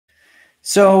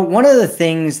So one of the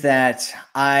things that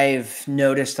I've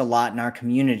noticed a lot in our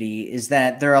community is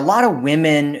that there are a lot of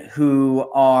women who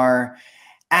are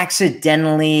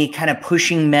accidentally kind of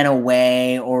pushing men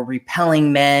away or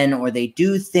repelling men, or they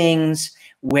do things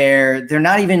where they're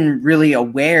not even really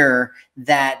aware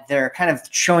that they're kind of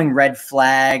showing red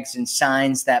flags and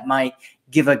signs that might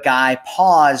give a guy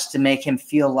pause to make him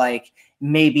feel like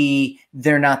maybe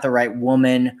they're not the right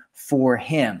woman for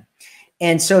him.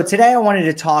 And so today I wanted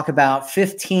to talk about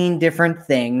 15 different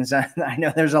things. I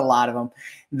know there's a lot of them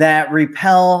that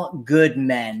repel good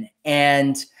men.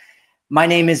 And my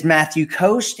name is Matthew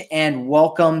Coast, and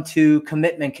welcome to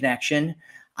Commitment Connection.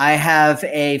 I have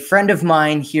a friend of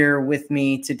mine here with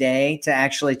me today to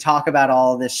actually talk about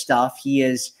all of this stuff. He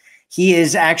is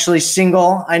actually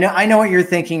single. I know what you're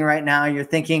thinking right now. You're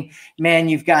thinking, man,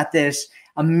 you've got this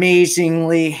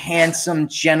amazingly handsome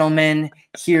gentleman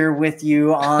here with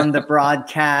you on the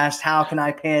broadcast. How can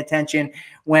I pay attention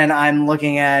when I'm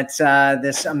looking at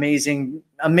this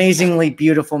amazingly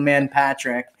beautiful man,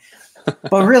 Patrick?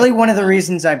 But really, one of the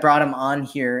reasons I brought him on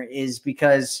here is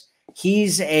because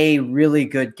he's a really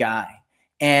good guy.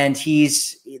 And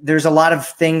there's a lot of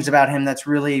things about him that's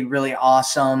really, really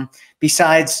awesome.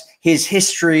 Besides his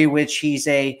history, which he's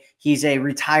a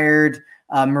retired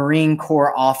Marine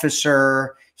Corps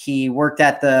officer. He worked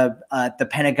at the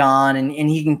Pentagon, and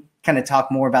he can kind of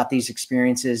talk more about these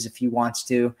experiences if he wants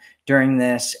to during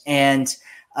this. And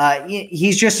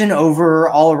he's just an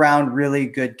all around really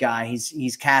good guy.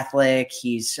 He's Catholic.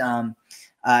 He's a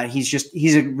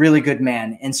really good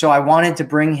man. And so I wanted to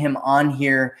bring him on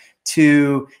here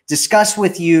to discuss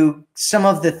with you some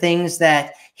of the things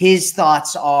that his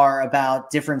thoughts are about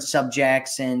different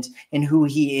subjects and who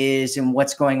he is and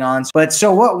what's going on. But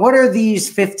so what are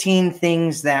these 15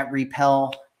 things that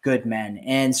repel good men?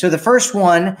 And so the first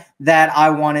one that I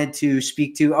wanted to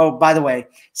speak to, oh, by the way,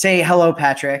 say hello,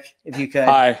 Patrick, if you could.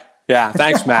 Hi. Yeah.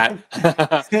 Thanks, Matt.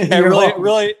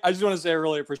 Really, I just want to say I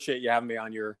really appreciate you having me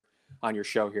on your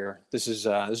show here. This is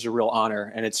a real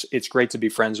honor, and it's great to be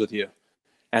friends with you.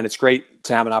 And it's great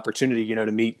to have an opportunity,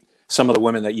 to meet some of the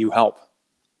women that you help.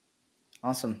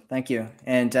 Awesome. Thank you.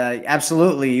 And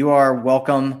absolutely, you are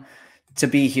welcome to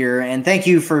be here. And thank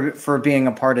you for being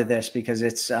a part of this, because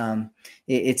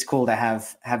it's cool to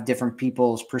have different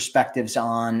people's perspectives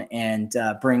on, and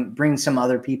bring some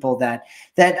other people that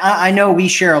I know we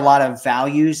share a lot of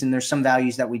values, and there's some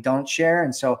values that we don't share.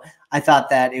 And so I thought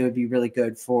that it would be really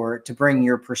good to bring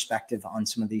your perspective on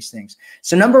some of these things.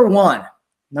 So number one,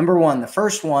 the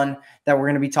first one that we're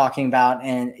going to be talking about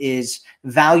is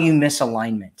value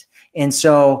misalignment. And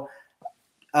so,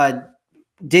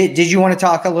 did you want to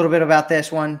talk a little bit about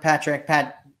this one, Patrick?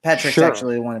 Patrick's Sure.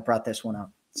 Actually the one that brought this one up.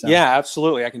 So. Yeah,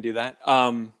 absolutely. I can do that.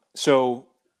 So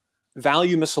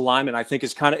value misalignment, I think,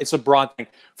 it's a broad thing.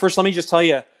 First, let me just tell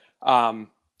you,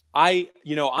 I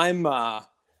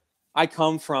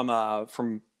come from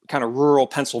kind of rural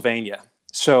Pennsylvania.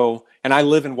 So, and I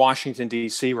live in Washington,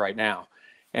 D.C. right now.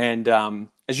 And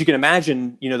as you can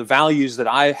imagine, the values that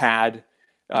I had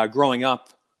growing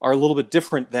up are a little bit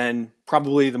different than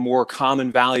probably the more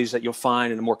common values that you'll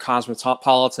find in a more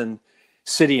cosmopolitan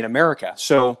city in America.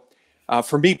 So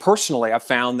for me personally, I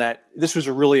found that this was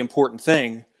a really important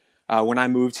thing when I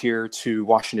moved here to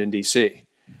Washington, D.C.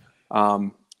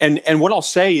 And what I'll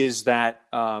say is that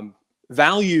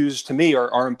values to me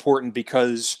are important,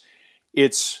 because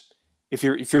if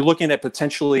you're looking at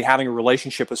potentially having a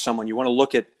relationship with someone, you want to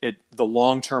look at the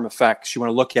long-term effects. You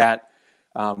want to look at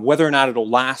whether or not it'll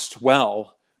last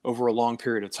well over a long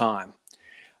period of time.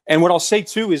 And what I'll say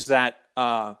too is that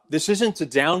this isn't to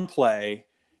downplay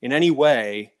in any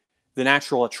way the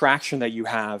natural attraction that you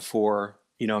have for,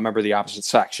 a member of the opposite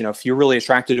sex. If you're really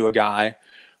attracted to a guy,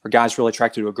 or guys really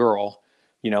attracted to a girl,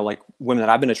 like women that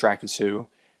I've been attracted to,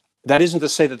 that isn't to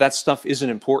say that stuff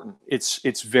isn't important.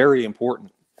 It's very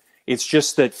important. It's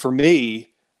just that for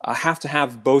me, I have to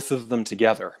have both of them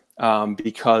together,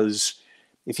 because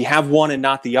if you have one and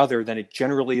not the other, then it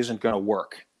generally isn't going to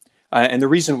work. And the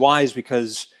reason why is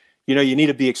because, you need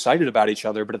to be excited about each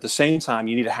other, but at the same time,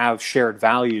 you need to have shared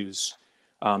values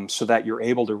so that you're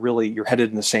able to you're headed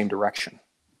in the same direction.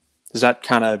 Does that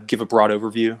kind of give a broad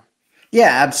overview? Yeah,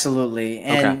 absolutely.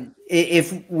 And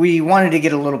if we wanted to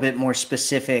get a little bit more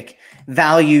specific,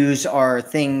 values are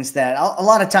things that a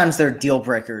lot of times they're deal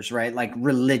breakers, right? Like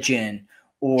religion,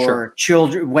 or Sure.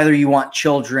 children, whether you want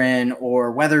children,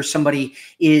 or whether somebody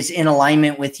is in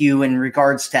alignment with you in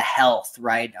regards to health,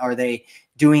 right?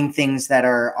 doing things that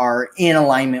are in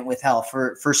alignment with health.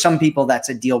 For some people, that's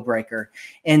a deal breaker.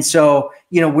 And so,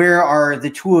 where are the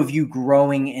two of you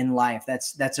growing in life?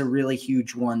 That's a really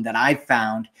huge one that I've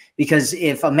found, because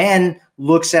if a man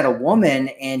looks at a woman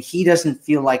and he doesn't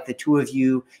feel like the two of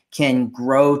you can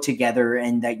grow together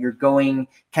and that you're going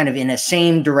kind of in a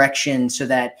same direction, so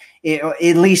that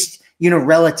at least,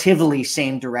 relatively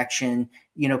same direction,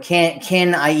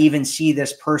 can I even see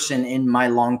this person in my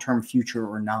long-term future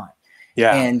or not?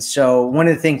 Yeah. And so one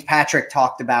of the things Patrick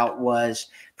talked about was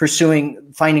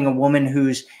finding a woman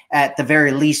who's at the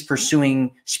very least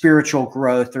pursuing spiritual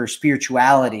growth or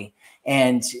spirituality.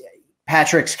 And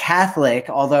Patrick's Catholic,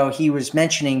 although he was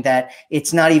mentioning that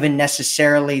it's not even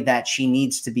necessarily that she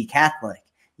needs to be Catholic.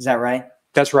 Is that right?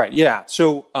 That's right. Yeah.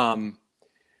 So,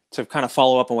 to kind of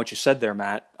follow up on what you said there,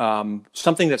 Matt,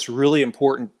 something that's really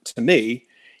important to me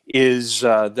is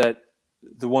that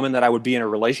the woman that I would be in a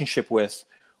relationship with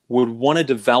would want to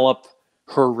develop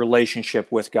her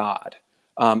relationship with God,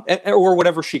 or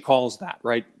whatever she calls that,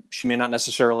 right? She may not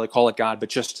necessarily call it God, but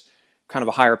just kind of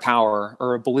a higher power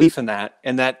or a belief in that.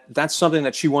 And that's something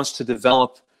that she wants to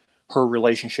develop her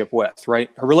relationship with, right?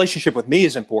 Her relationship with me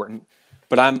is important,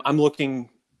 but I'm looking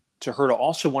to her to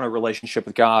also want a relationship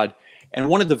with God and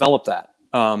want to develop that.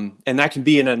 And that can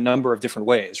be in a number of different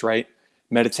ways, right?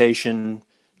 Meditation,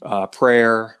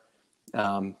 prayer,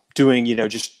 doing,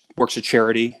 just works of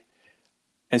charity.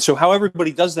 And so how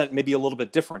everybody does that may be a little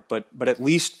bit different, but at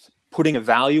least putting a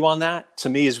value on that, to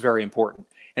me, is very important.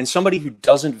 And somebody who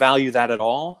doesn't value that at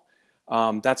all,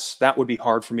 that would be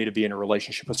hard for me to be in a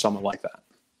relationship with someone like that.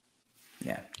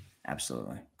 Yeah,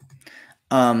 absolutely.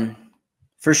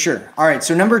 For sure. All right.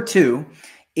 So number 2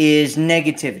 is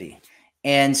negativity.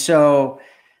 And so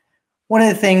one of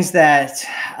the things that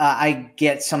I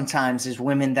get sometimes is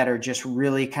women that are just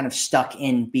really kind of stuck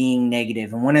in being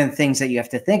negative. And one of the things that you have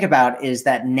to think about is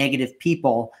that negative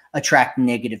people attract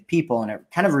negative people, and it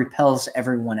kind of repels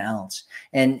everyone else.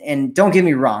 And don't get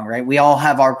me wrong, right? We all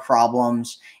have our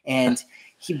problems, and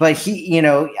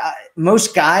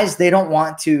most guys, they don't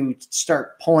want to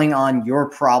start pulling on your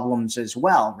problems as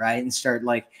well, right? And start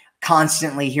like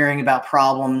constantly hearing about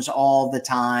problems all the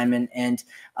time. And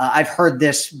I've heard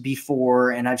this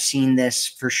before, and I've seen this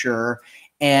for sure.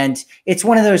 And it's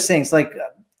one of those things like,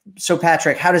 so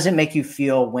Patrick, how does it make you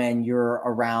feel when you're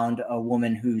around a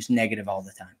woman who's negative all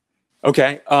the time?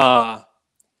 Okay.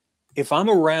 If I'm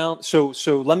around, so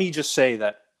let me just say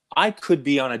that I could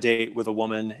be on a date with a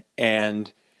woman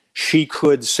and she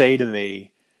could say to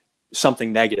me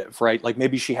something negative, right? Like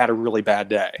maybe she had a really bad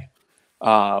day,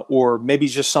 or maybe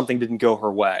just something didn't go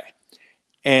her way.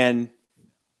 And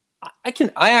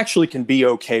I actually can be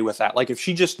okay with that. Like if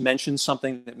she just mentions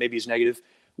something that maybe is negative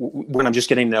when I'm just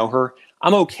getting to know her,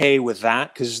 I'm okay with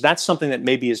that, because that's something that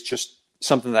maybe is just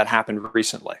something that happened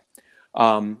recently.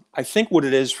 I think what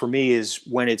it is for me is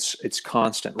when it's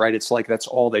constant, right? It's like that's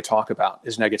all they talk about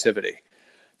is negativity.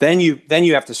 Then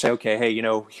you have to say, okay, hey,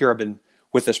 here I've been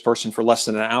with this person for less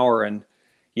than an hour, and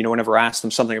whenever I ask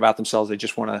them something about themselves, they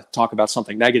just want to talk about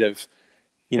something negative.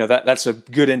 That's a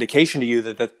good indication to you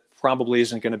that probably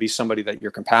isn't going to be somebody that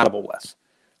you're compatible with.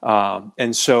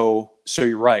 And so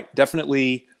you're right.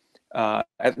 Definitely,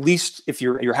 at least if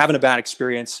you're having a bad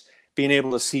experience, being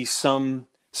able to see some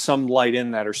light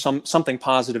in that, or something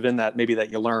positive in that, maybe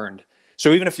that you learned.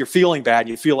 So even if you're feeling bad,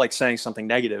 you feel like saying something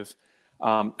negative,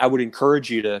 I would encourage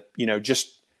you to,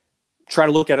 just try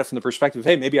to look at it from the perspective,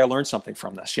 hey, maybe I learned something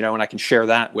from this, and I can share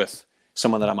that with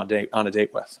someone that I'm on a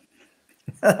date with.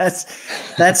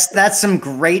 That's some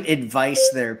great advice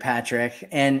there, Patrick.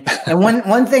 And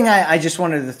one thing I just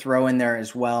wanted to throw in there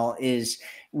as well is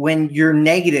when you're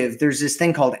negative, there's this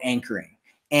thing called anchoring.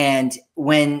 And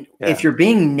if you're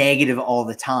being negative all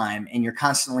the time and you're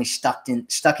constantly stuck in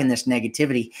this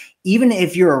negativity, even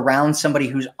if you're around somebody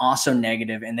who's also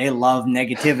negative and they love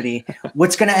negativity,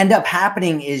 what's going to end up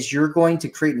happening is you're going to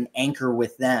create an anchor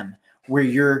with them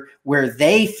where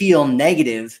they feel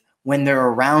negative when they're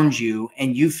around you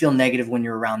and you feel negative when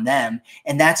you're around them.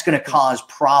 And that's going to cause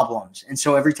problems. And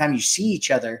so every time you see each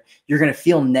other, you're going to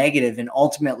feel negative, and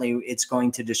ultimately it's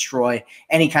going to destroy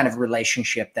any kind of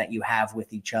relationship that you have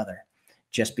with each other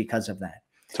just because of that.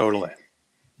 Totally.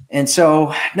 And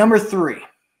so number 3,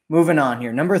 moving on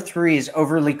here. Number 3 is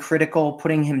overly critical,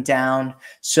 putting him down.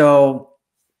 So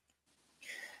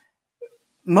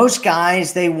most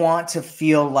guys, they want to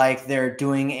feel like they're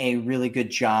doing a really good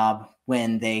job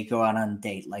when they go out on a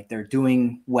date, like they're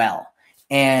doing well.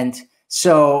 And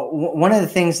so one of the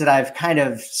things that I've kind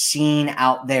of seen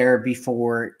out there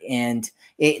before, and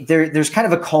there's kind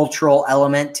of a cultural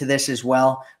element to this as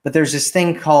well, but there's this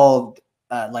thing called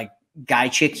like guy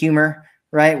chick humor,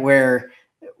 right? Where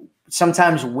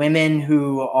sometimes women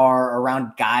who are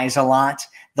around guys a lot,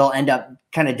 they'll end up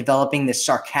kind of developing this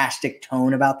sarcastic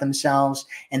tone about themselves.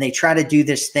 And they try to do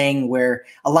this thing where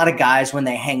a lot of guys, when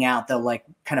they hang out, they'll like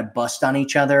kind of bust on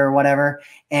each other or whatever.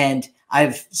 And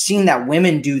I've seen that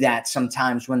women do that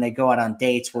sometimes when they go out on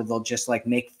dates, where they'll just like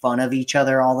make fun of each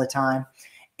other all the time.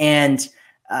 And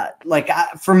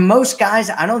for most guys,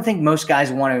 I don't think most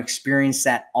guys want to experience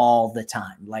that all the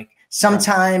time. Like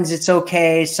sometimes it's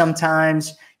okay,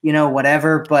 sometimes, you know,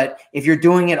 whatever. But if you're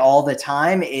doing it all the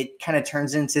time, it kind of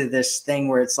turns into this thing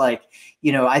where it's like,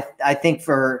 you know, I think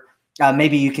for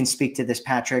maybe you can speak to this,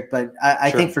 Patrick, but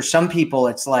I think for some people,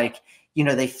 it's like, you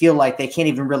know, they feel like they can't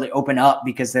even really open up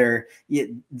because they're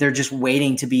just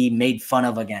waiting to be made fun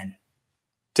of again.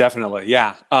 Definitely.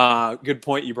 Yeah. Good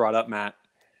point you brought up, Matt.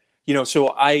 You know,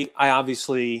 so I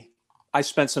obviously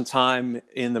spent some time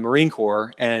in the Marine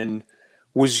Corps and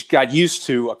got used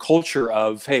to a culture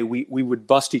of, hey, we would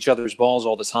bust each other's balls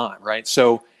all the time, right?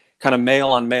 So kind of male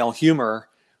on male humor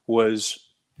was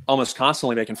almost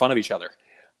constantly making fun of each other.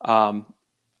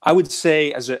 I would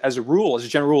say as a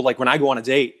general rule, like when I go on a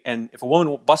date and if a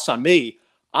woman busts on me,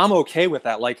 I'm okay with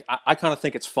that. Like I kind of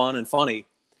think it's fun and funny.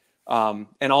 And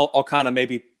I'll kind of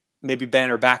maybe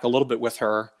banter back a little bit with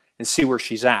her and see where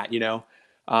she's at, you know.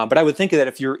 But I would think that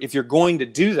if you're going to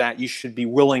do that, you should be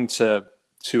willing to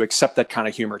accept that kind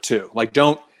of humor too. Like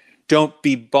don't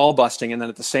be ball busting and then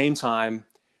at the same time,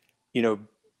 you know,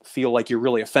 feel like you're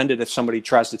really offended if somebody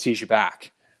tries to tease you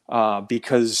back,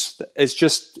 because it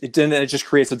just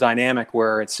creates a dynamic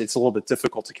where it's a little bit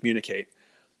difficult to communicate.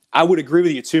 I would agree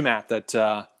with you too, Matt,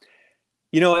 that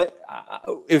you know,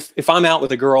 if I'm out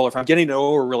with a girl, or if I'm getting to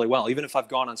know her really well, even if I've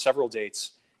gone on several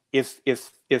dates, if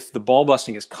the ball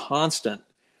busting is constant,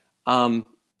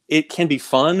 it can be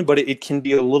fun, but it can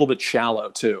be a little bit shallow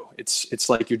too. It's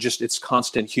like it's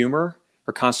constant humor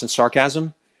or constant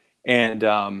sarcasm. And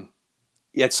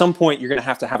at some point you're going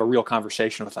to have a real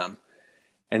conversation with them.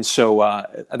 And so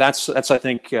that's I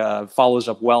think follows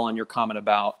up well on your comment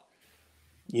about,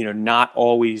 you know, not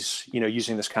always, you know,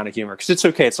 using this kind of humor, because it's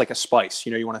okay. It's like a spice,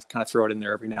 you know, you want to kind of throw it in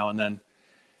there every now and then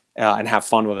and have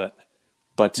fun with it.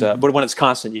 But when it's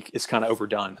constant, it's kind of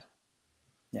overdone.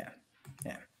 Yeah.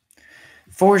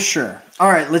 For sure. All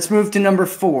right, let's move to number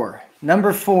 4.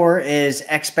 Number 4 is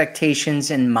expectations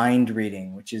and mind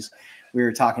reading, which is, we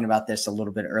were talking about this a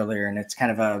little bit earlier, and it's kind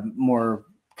of a more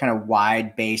kind of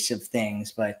wide base of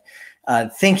things, but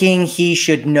thinking he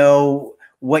should know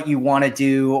what you want to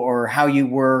do or how you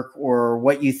work or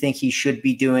what you think he should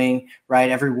be doing, right?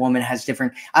 Every woman has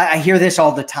different, I hear this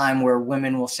all the time where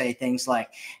women will say things like,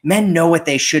 men know what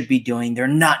they should be doing, they're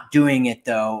not doing it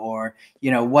though, or, you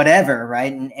know, whatever,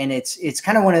 right? And it's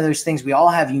kind of one of those things. We all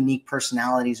have unique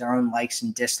personalities, our own likes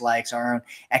and dislikes, our own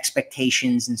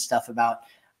expectations and stuff about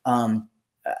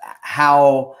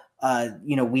how,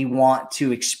 you know, we want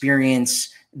to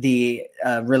experience the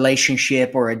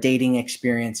relationship or a dating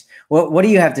experience. What do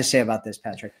you have to say about this,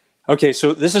 Patrick? Okay,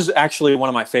 so this is actually one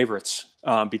of my favorites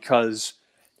because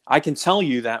I can tell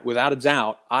you that without a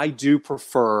doubt, I do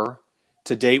prefer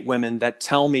to date women that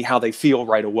tell me how they feel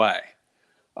right away.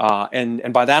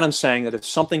 And by that, I'm saying that if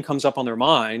something comes up on their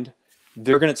mind,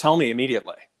 they're going to tell me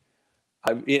immediately,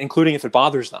 including if it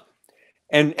bothers them.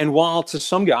 And while to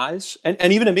some guys,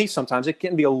 and even to me sometimes, it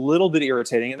can be a little bit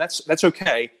irritating, and that's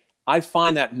okay. I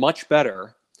find that much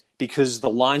better because the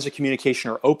lines of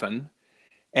communication are open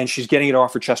and she's getting it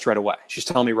off her chest right away. She's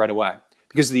telling me right away.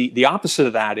 Because the opposite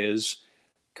of that is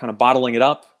kind of bottling it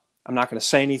up. I'm not going to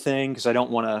say anything because I don't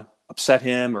want to upset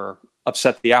him or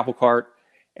upset the apple cart.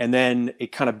 And then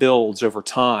it kind of builds over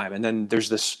time. And then there's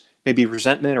this maybe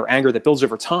resentment or anger that builds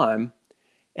over time.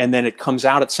 And then it comes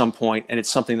out at some point and it's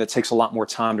something that takes a lot more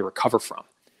time to recover from.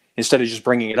 Instead of just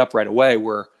bringing it up right away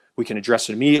where we can address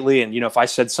it immediately. And, you know, if I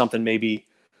said something maybe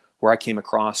where I came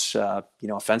across, you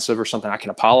know, offensive or something, I can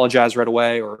apologize right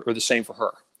away or the same for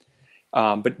her.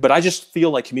 But I just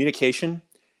feel like communication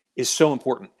is so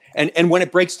important. And when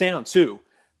it breaks down too,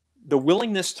 the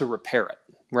willingness to repair it,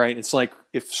 right? It's like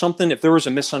if there was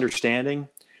a misunderstanding,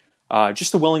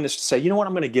 just the willingness to say, you know what,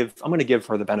 I'm going to give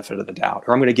her the benefit of the doubt,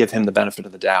 or I'm going to give him the benefit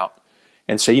of the doubt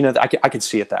and say, you know, I can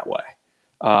see it that way.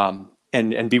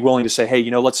 And be willing to say, hey,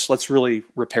 you know, let's really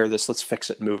repair this. Let's fix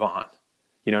it and move on.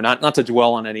 You know, not to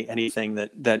dwell on anything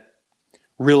that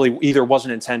really either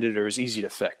wasn't intended or is easy to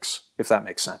fix, if that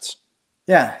makes sense.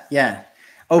 Yeah.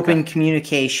 Open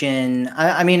communication.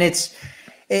 I mean, it's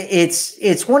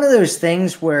one of those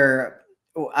things where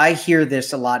I hear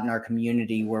this a lot in our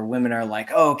community where women are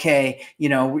like, oh, okay, you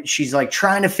know, she's like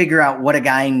trying to figure out what a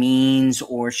guy means,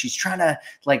 or she's trying to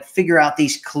like figure out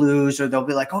these clues, or they'll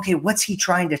be like, okay, what's he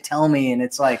trying to tell me? And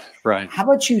it's like, right. How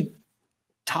about you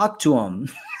talk to them.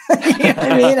 You know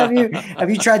what I mean? Have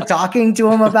you tried talking to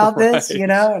them about this? Right. You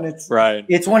know, and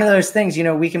it's one of those things, you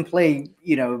know, we can play,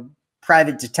 you know,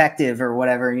 private detective or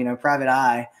whatever, you know, private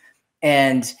eye,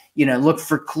 and, you know, look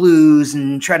for clues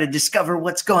and try to discover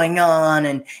what's going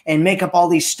on and make up all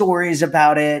these stories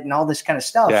about it and all this kind of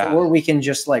stuff. Yeah. Or we can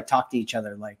just like talk to each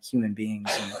other like human beings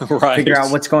and Right. figure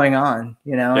out what's going on,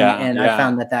 you know, and Yeah. I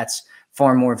found that that's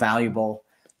far more valuable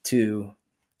to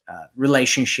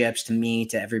relationships, to me,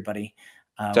 to everybody.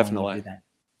 Definitely. That.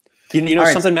 You know,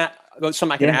 All something, Matt,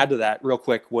 something I can Yeah. add to that real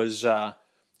quick was,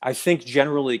 I think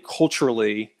generally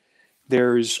culturally,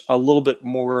 there's a little bit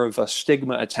more of a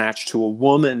stigma attached to a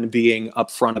woman being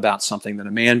upfront about something than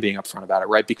a man being upfront about it,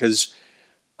 right? Because,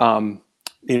 you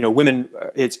know, women,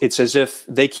 it's as if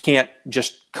they can't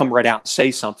just come right out and say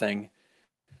something.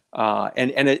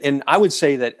 And I would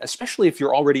say that, especially if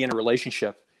you're already in a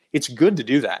relationship, it's good to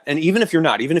do that. And even if you're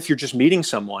not, even if you're just meeting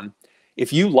someone,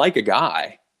 if you like a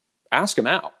guy, ask him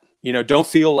out. You know, don't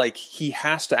feel like he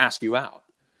has to ask you out.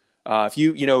 If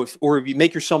you, you know, or if you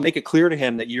make it clear to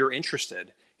him that you're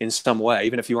interested in some way,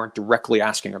 even if you aren't directly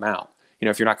asking him out. You know,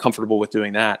 if you're not comfortable with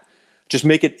doing that, just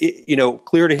make it, you know,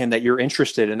 clear to him that you're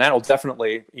interested, and that'll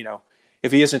definitely, you know,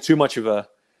 if he isn't too much of a,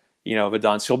 you know, of a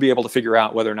dunce, he'll be able to figure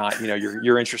out whether or not, you know,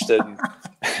 you're interested. And,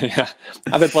 yeah,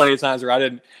 I've had plenty of times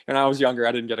where when I was younger,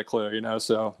 I didn't get a clue, you know,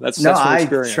 so that's from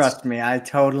experience. Trust me, I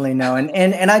totally know.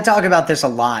 And I talk about this a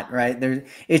lot, right?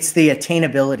 It's the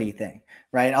attainability thing,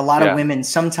 right? A lot of women,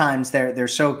 sometimes they're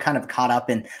so kind of caught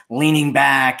up in leaning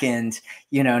back and,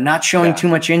 you know, not showing too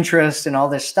much interest and all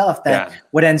this stuff, that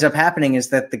what ends up happening is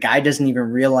that the guy doesn't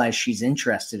even realize she's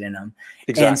interested in him.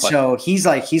 Exactly. And so he's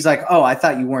like, oh, I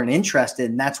thought you weren't interested,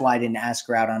 and that's why I didn't ask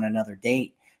her out on another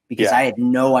date, because I had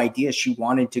no idea she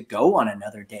wanted to go on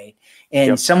another date.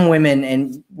 And some women,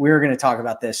 and we're going to talk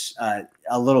about this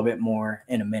a little bit more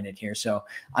in a minute here, so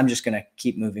I'm just going to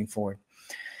keep moving forward.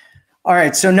 All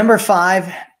right, so number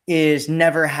 5 is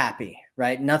never happy,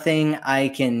 right? Nothing I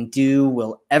can do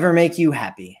will ever make you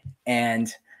happy.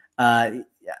 And I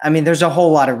mean, there's a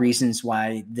whole lot of reasons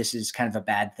why this is kind of a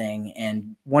bad thing.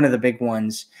 And one of the big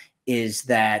ones is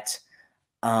that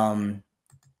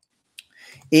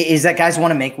guys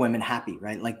want to make women happy,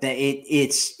 right? Like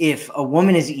it's if a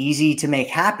woman is easy to make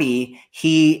happy,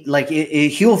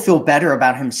 he'll feel better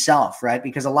about himself, right?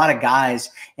 Because a lot of guys,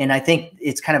 and I think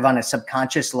it's kind of on a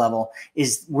subconscious level,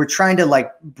 is we're trying to like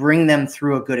bring them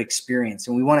through a good experience,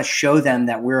 and we want to show them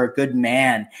that we're a good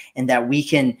man and that we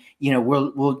can, you know,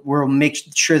 we'll make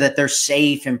sure that they're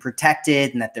safe and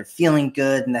protected and that they're feeling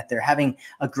good and that they're having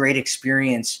a great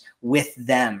experience with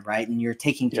them, right? And you're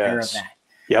taking care of that.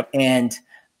 Yep. And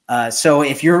so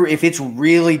if it's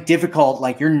really difficult,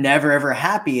 like you're never ever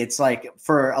happy, it's like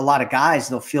for a lot of guys,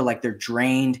 they'll feel like they're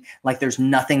drained, like there's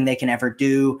nothing they can ever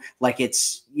do, like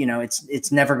it's, you know,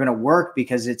 it's never going to work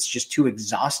because it's just too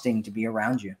exhausting to be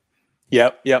around you.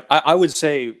 Yep. I would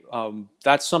say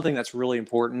that's something that's really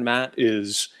important, Matt,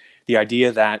 is the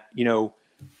idea that, you know,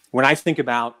 when I think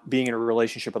about being in a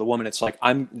relationship with a woman, it's like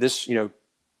I'm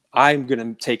going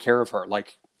to take care of her.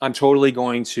 Like I'm totally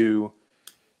going to,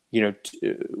 you know,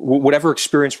 whatever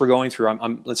experience we're going through,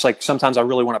 it's like sometimes I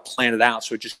really want to plan it out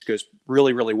so it just goes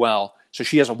really, really well. So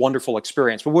she has a wonderful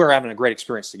experience, but we're having a great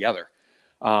experience together.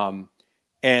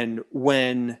 And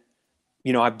when,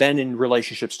 you know, I've been in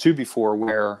relationships too before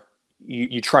where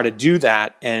you try to do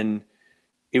that, and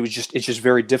it's just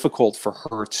very difficult for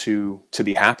her to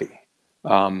be happy.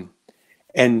 And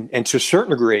to a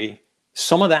certain degree,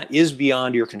 some of that is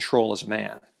beyond your control as a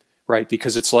man, right?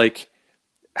 Because it's like,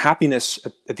 happiness,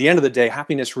 at the end of the day,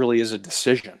 happiness really is a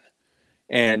decision.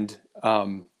 And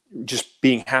just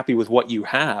being happy with what you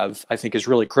have, I think, is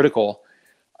really critical,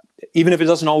 even if it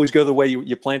doesn't always go the way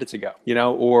you planned it to go, you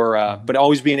know, or but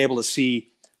always being able to see,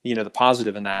 you know, the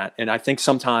positive in that. And I think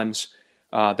sometimes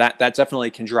that definitely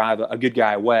can drive a good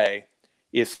guy away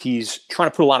if he's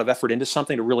trying to put a lot of effort into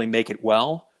something to really make it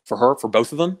well for her, for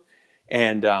both of them,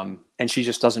 and she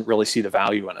just doesn't really see the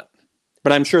value in it.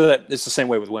 But I'm sure that it's the same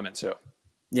way with women too.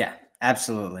 Yeah,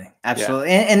 absolutely. Absolutely.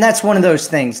 Yeah. And that's one of those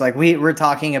things, like we're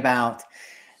talking about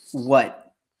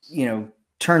what, you know,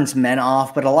 turns men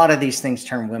off, but a lot of these things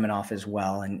turn women off as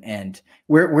well. And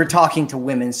we're talking to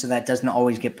women, so that doesn't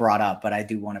always get brought up, but I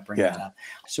do want to bring that up.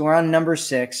 So we're on number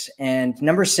 6, and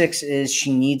number 6 is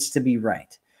she needs to be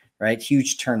right. Right?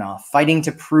 Huge turnoff. Fighting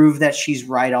to prove that she's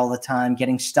right all the time,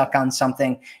 getting stuck on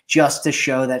something just to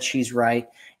show that she's right.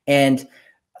 And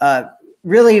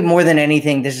really, more than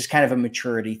anything, this is kind of a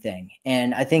maturity thing.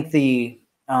 And I think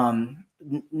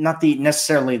not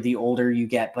necessarily the older you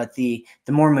get, but the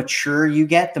more mature you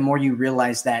get, the more you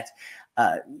realize that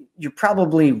you're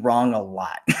probably wrong a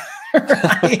lot.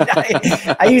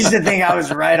 Right? I used to think I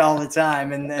was right all the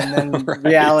time, and then Right.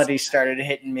 reality started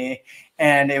hitting me,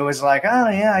 and it was like, oh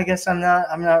yeah, I guess I'm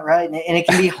not right, and it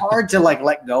can be hard to like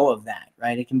let go of that,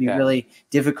 right? It can be Yeah. really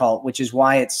difficult, which is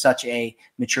why it's such a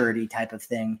maturity type of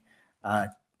thing.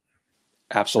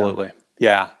 Absolutely. So.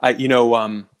 Yeah.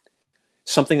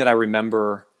 Something that I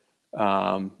remember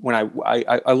when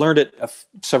I learned it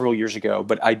several years ago,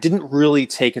 but I didn't really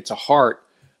take it to heart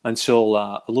until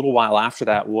a little while after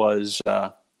that, was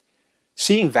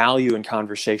seeing value in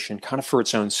conversation kind of for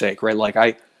its own sake, right? Like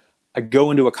I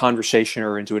go into a conversation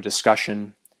or into a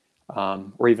discussion,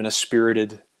 or even a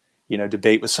spirited,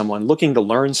 debate with someone looking to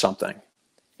learn something.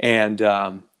 And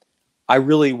I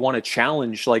really want to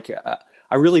challenge,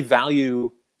 I really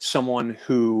value someone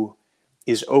who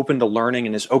is open to learning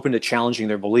and is open to challenging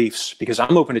their beliefs, because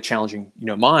I'm open to challenging,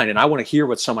 mine. And I want to hear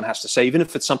what someone has to say, even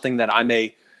if it's something that I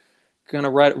may kind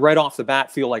of right off the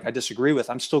bat feel like I disagree with.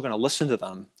 I'm still going to listen to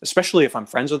them, especially if I'm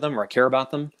friends with them or I care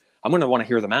about them. I'm going to want to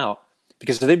hear them out,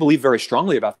 because if they believe very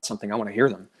strongly about something, I want to hear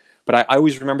them. But I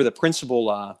always remember the principle.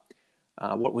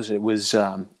 What was it? It was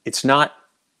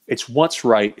it's what's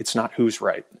right. It's not who's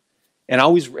right. And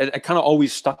it kind of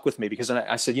always stuck with me, because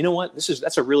I said, you know what,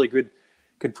 that's a really good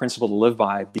principle to live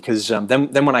by, because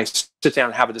then when I sit down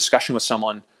and have a discussion with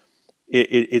someone,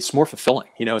 it's more fulfilling.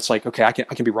 It's like, okay, I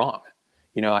can be wrong.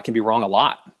 I can be wrong a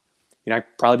lot. I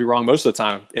probably be wrong most of the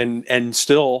time, and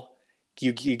still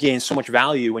you gain so much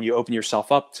value when you open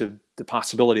yourself up to the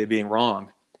possibility of being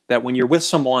wrong, that when you're with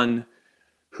someone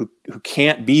who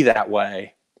can't be that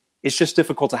way, it's just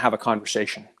difficult to have a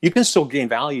conversation. You can still gain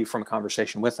value from a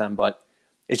conversation with them, but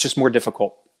it's just more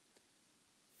difficult.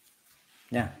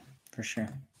 Yeah, for sure.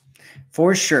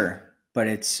 But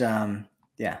it's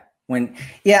yeah.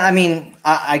 I mean,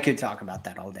 I could talk about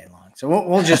that all day long. So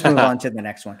we'll just move on to the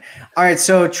next one. All right.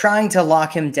 So trying to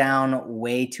lock him down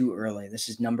way too early. This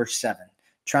is number 7.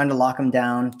 Trying to lock him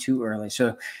down too early.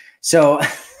 So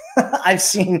I've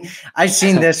seen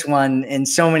this one in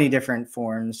so many different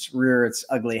forms rear its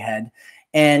ugly head.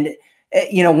 And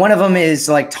one of them is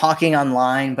like talking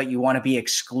online, but you want to be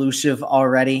exclusive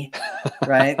already,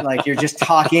 right? Like you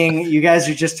guys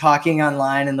are just talking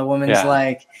online, and the woman's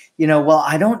like, well,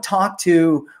 I don't talk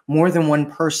to more than one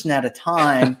person at a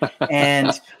time.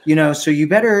 And, so you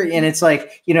better, and it's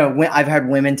like, when I've had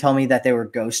women tell me that they were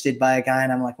ghosted by a guy,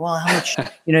 and I'm like, well, how much,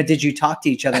 did you talk to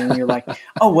each other? And you're like,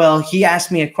 oh, well, he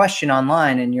asked me a question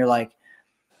online, and you're like,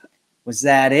 was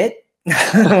that it?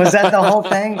 Was that the whole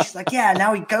thing? She's like, yeah,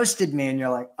 now he ghosted me. And you're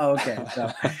like, oh, okay.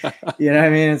 So, you know what I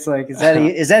mean? It's like, is that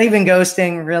even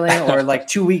ghosting really? Or like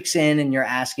 2 weeks in and you're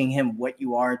asking him what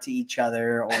you are to each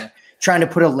other, or trying to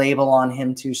put a label on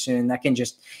him too soon. That can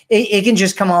just, it can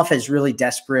just come off as really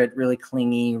desperate, really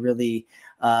clingy, really,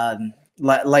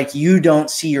 like you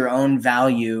don't see your own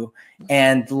value,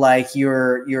 and like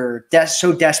you're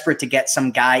so desperate to get some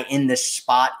guy in this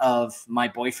spot of my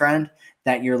boyfriend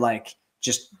that you're like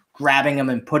just grabbing him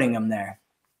and putting him there.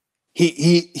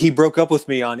 He broke up with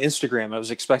me on Instagram. I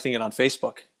was expecting it on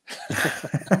Facebook.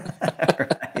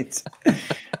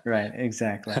 Right.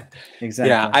 Exactly.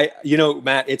 Yeah.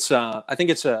 Matt, it's I think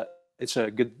it's a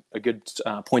good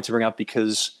point to bring up,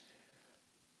 because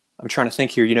I'm trying to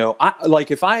think here. I like,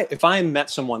 if I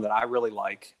met someone that I really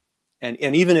like, and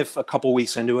even if a couple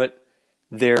weeks into it,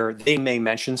 they may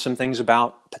mention some things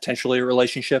about potentially a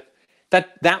relationship,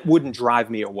 that wouldn't drive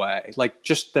me away. Like,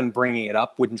 just them bringing it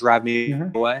up wouldn't drive me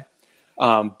away.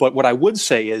 But what I would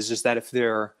say is that if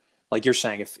they're, like you're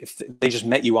saying, if they just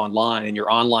met you online and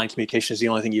your online communication is the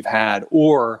only thing you've had,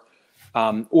 or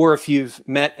if you've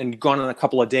met and gone on a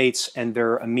couple of dates and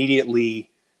they're immediately,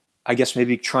 I guess,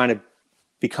 maybe trying to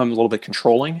become a little bit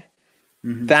controlling,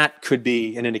 that could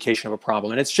be an indication of a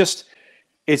problem. And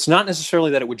it's not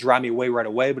necessarily that it would drive me away right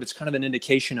away, but it's kind of an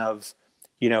indication of,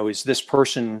 is this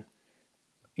person,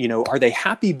 are they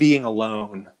happy being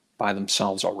alone by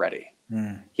themselves already?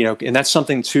 And that's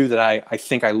something too that I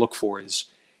think I look for is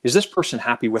this person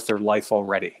happy with their life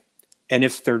already? And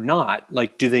if they're not,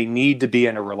 like, do they need to be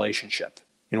in a relationship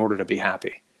in order to be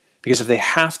happy? Because if they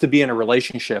have to be in a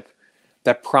relationship,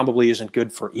 that probably isn't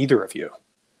good for either of you.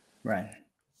 Right.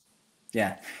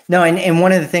 Yeah. No, and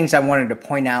one of the things I wanted to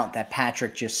point out that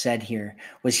Patrick just said here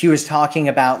was he was talking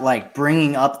about like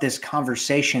bringing up this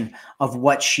conversation of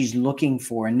what she's looking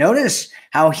for. And notice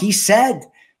that he said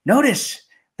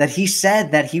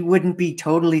that he wouldn't be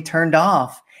totally turned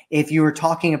off if you were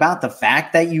talking about the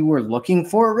fact that you were looking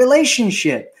for a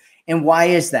relationship. And why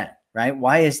is that, right?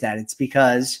 Why is that? It's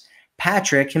because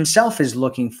Patrick himself is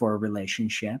looking for a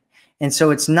relationship. And so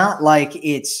it's not like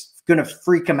it's going to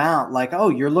freak him out. Like, oh,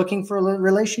 you're looking for a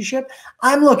relationship?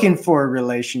 I'm looking for a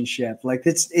relationship. Like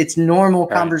it's normal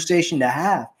conversation to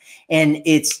have. And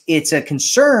it's a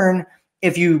concern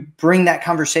if you bring that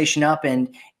conversation up and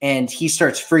he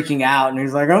starts freaking out and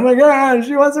he's like, oh my God,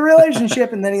 she wants a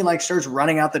relationship. And then he like starts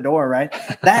running out the door. Right.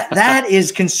 That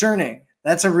is concerning.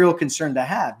 That's a real concern to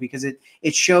have, because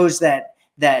it shows that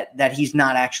he's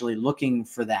not actually looking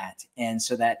for that. And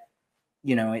so that,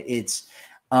 you know, it's,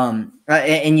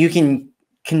 and you can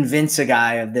convince a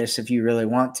guy of this if you really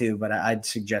want to, but I'd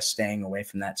suggest staying away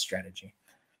from that strategy.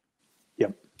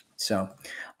 Yep. So,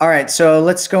 all right. So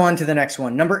let's go on to the next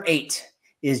one. Number 8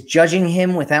 is judging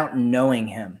him without knowing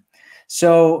him.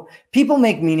 So people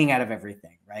make meaning out of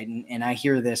everything, right? And I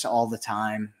hear this all the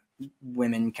time.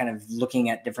 Women kind of looking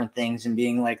at different things and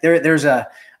being like, there's a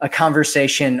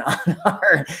conversation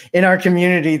in our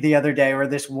community the other day where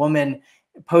this woman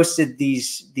posted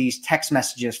these text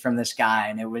messages from this guy,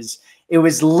 and it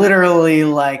was literally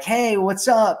like, hey, what's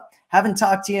up? Haven't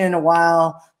talked to you in a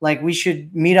while. Like, we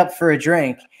should meet up for a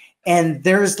drink. And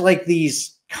there's like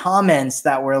these comments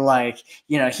that were like,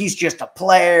 you know, he's just a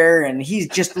player and he's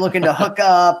just looking to hook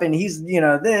up and he's, you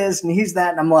know, this and he's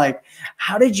that. And I'm like,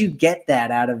 how did you get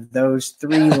that out of those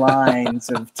 3 lines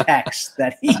of text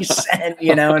that he sent,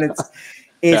 you know? And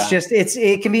it's just,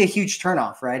 it can be a huge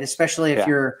turnoff, right? Especially if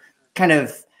you're kind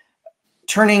of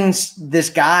turning this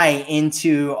guy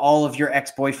into all of your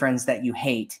ex-boyfriends that you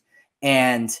hate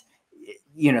and,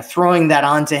 you know, throwing that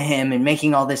onto him and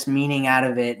making all this meaning out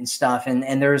of it and stuff.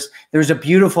 And there's a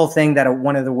beautiful thing that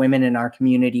one of the women in our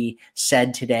community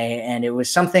said today. And it was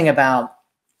something about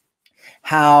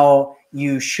how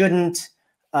you shouldn't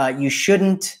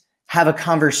have a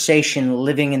conversation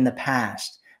living in the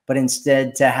past, but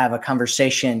instead to have a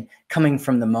conversation coming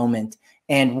from the moment.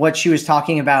 And what she was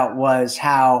talking about was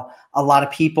how a lot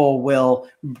of people will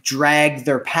drag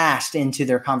their past into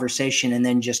their conversation and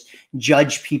then just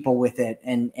judge people with it.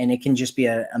 And it can just be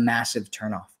a massive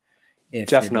turnoff.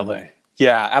 Definitely.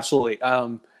 Yeah, absolutely.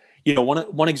 You know,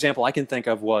 one example I can think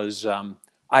of was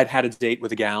I'd had a date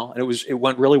with a gal, and it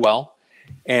went really well.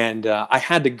 And I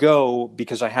had to go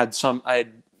because I had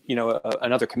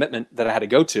another commitment that I had to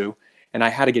go to, and I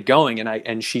had to get going.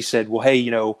 And she said, well, hey,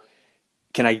 you know,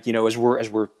 can I, you know, as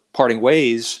we're parting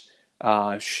ways,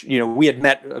 you know, we had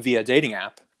met via a dating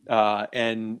app,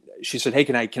 and she said, hey,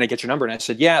 can I get your number? And I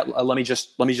said, yeah, let me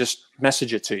just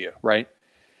message it to you. Right.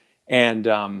 And,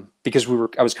 because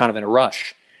I was kind of in a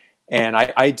rush, and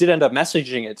I did end up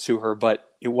messaging it to her, but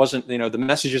it wasn't, you know, the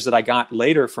messages that I got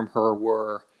later from her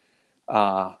were,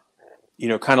 you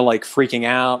know, kind of like freaking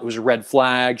out. It was a red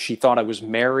flag. She thought I was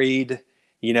married,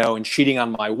 you know, and cheating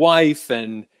on my wife.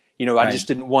 And, you know, I just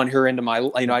didn't want her into my,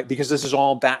 you know, because this is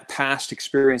all that past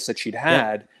experience that she'd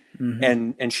had.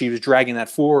 And she was dragging that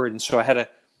forward. And so I had to,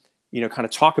 you know, kind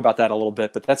of talk about that a little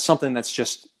bit. But that's something that's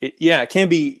just, it can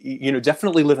be, you know,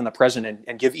 definitely live in the present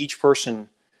and give each person,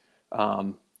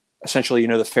 essentially, you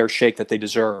know, the fair shake that they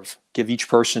deserve. Give each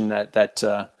person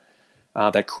that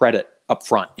credit up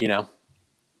front, you know?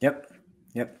 Yep.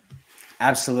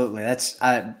 Absolutely. That's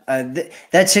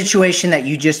that situation that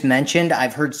you just mentioned.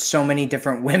 I've heard so many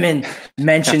different women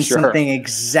mention something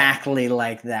exactly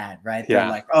like that, right? They're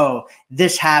like, oh,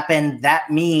 this happened.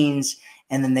 That means,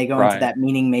 and then they go into that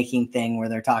meaning making thing where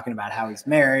they're talking about how he's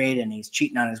married and he's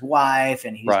cheating on his wife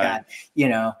and he's got, you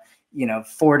know,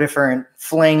 4 different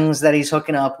flings that he's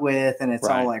hooking up with. And it's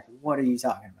all like, what are you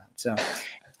talking about? So,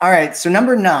 all right. So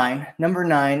number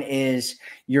 9 is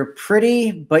you're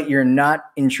pretty, but you're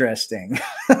not interesting.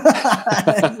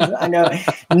 I know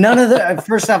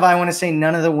first off, I want to say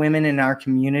none of the women in our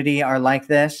community are like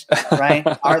this, right?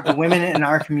 The women in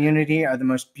our community are the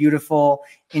most beautiful,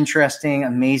 interesting,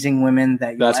 amazing women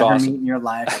that you'll ever meet in your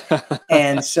life.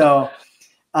 And so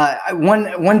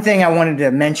one thing I wanted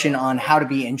to mention on how to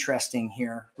be interesting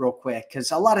here real quick,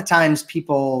 because a lot of times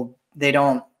people,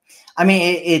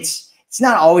 it's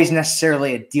not always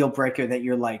necessarily a deal breaker that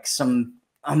you're like some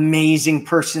amazing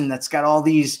person that's got all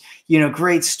these, you know,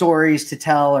 great stories to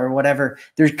tell or whatever.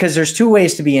 Because there's 2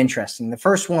 ways to be interesting. The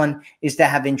first one is to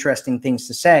have interesting things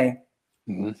to say.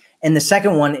 And the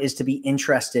second one is to be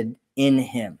interested in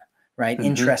him, right?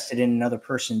 Interested in another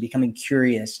person, becoming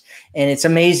curious. And it's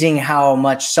amazing how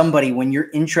much somebody, when you're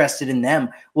interested in them,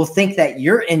 will think that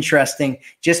you're interesting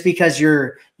just because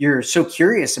you're so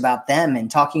curious about them and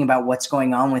talking about what's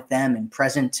going on with them and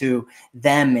present to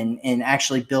them and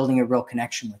actually building a real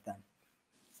connection with them.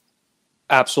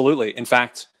 Absolutely. In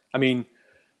fact, I mean,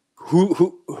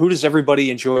 who does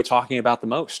everybody enjoy talking about the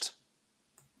most?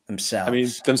 Themselves. I mean,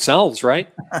 themselves, right?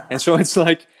 And so it's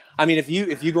like, I mean, if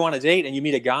you go on a date and you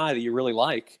meet a guy that you really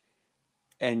like,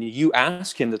 and you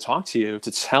ask him to talk to you,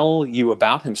 to tell you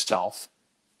about himself,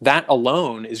 that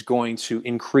alone is going to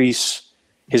increase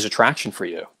his attraction for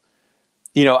you.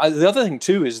 You know, the other thing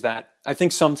too is that I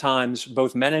think sometimes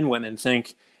both men and women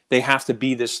think they have to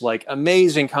be this like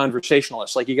amazing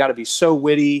conversationalist. Like you got to be so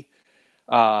witty.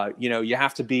 You know, you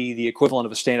have to be the equivalent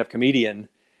of a stand-up comedian.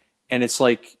 And it's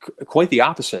like quite the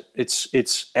opposite.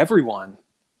 It's everyone.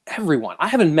 I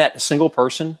haven't met a single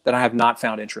person that I have not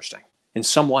found interesting in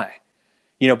some way.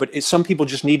 You know, but some people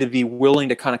just need to be willing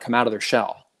to kind of come out of their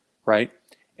shell, right?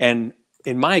 And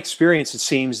in my experience, it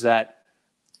seems that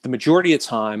the majority of the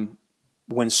time,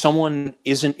 when someone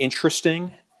isn't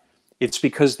interesting, it's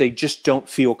because they just don't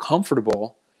feel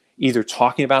comfortable either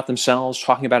talking about themselves,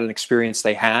 talking about an experience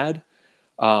they had,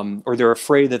 or they're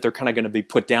afraid that they're kind of going to be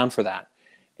put down for that.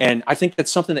 And I think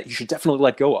that's something that you should definitely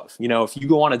let go of. You know, if you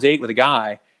go on a date with a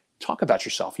guy, talk about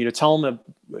yourself. You know, tell him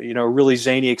a really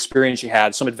zany experience you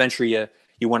had, some adventure you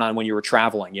went on when you were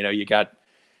traveling. You know, you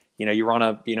were on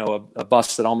a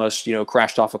bus that almost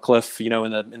crashed off a cliff,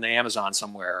 in the Amazon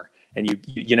somewhere, and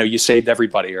you saved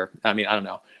everybody. Or I mean, I don't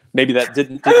know. Maybe that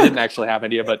didn't actually happen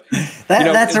to you, but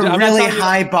that's a really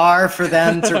high bar for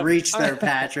them to reach there,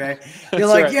 Patrick. You're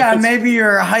like, right. Yeah, maybe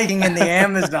you're hiking in the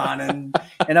Amazon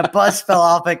and a bus fell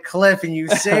off a cliff and you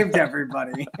saved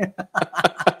everybody.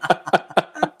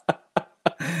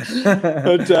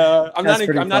 But I'm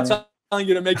not telling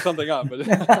you to make something up. But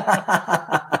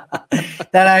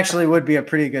that actually would be a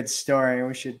pretty good story.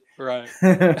 We should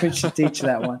we should teach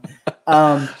that one.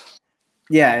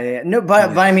 Yeah. No,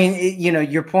 but I mean,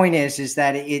 your point is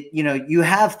that you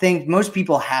have things, most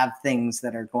people have things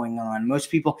that are going on. Most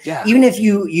people, even if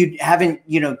you haven't,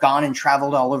 gone and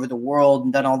traveled all over the world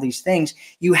and done all these things,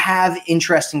 you have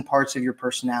interesting parts of your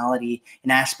personality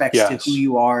and aspects to who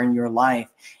you are in your life.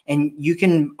 And you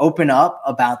can open up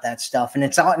about that stuff. And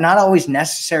it's not always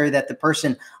necessary that the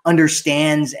person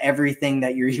understands everything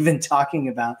that you're even talking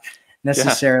about.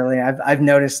 Necessarily. Yeah. I've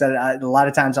noticed that a lot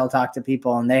of times I'll talk to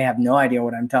people and they have no idea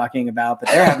what I'm talking about, but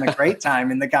they're having a great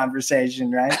time in the conversation,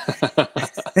 right?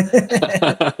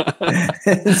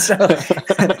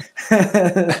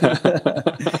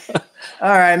 All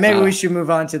right, maybe we should move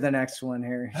on to the next one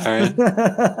here. All right.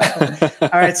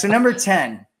 All right, so number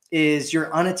 10 is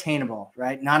you're unattainable,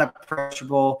 right? Not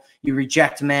approachable. You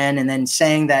reject men and then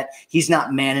saying that he's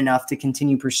not man enough to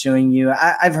continue pursuing you.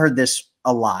 I've heard this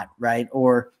a lot, right?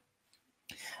 Or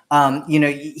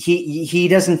he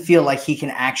doesn't feel like he can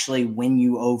actually win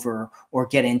you over or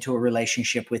get into a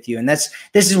relationship with you. And this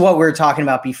is what we were talking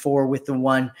about before with the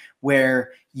one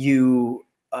where you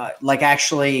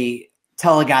actually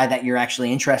tell a guy that you're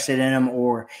actually interested in him,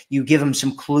 or you give him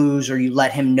some clues, or you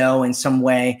let him know in some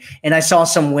way. And I saw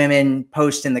some women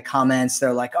post in the comments,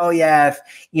 they're like, oh yeah,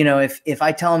 if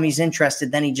I tell him he's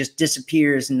interested, then he just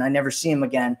disappears and I never see him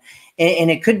again. And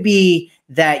it could be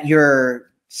that you're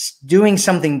doing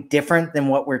something different than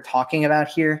what we're talking about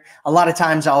here. A lot of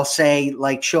times I'll say,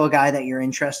 like, show a guy that you're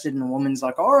interested in, a woman's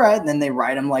like, all right. And then they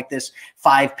write him like this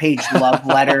 5-page love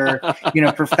letter,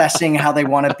 professing how they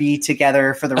want to be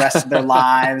together for the rest of their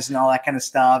lives and all that kind of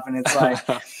stuff. And it's like,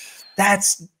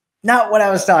 that's not what I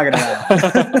was talking about.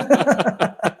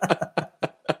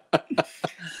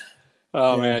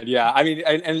 Oh man. Yeah. I mean,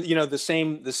 and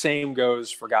the same goes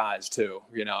for guys too.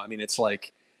 I mean, it's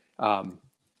like,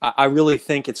 I really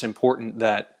think it's important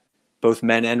that both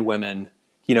men and women,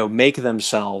 make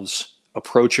themselves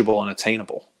approachable and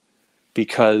attainable,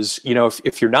 because,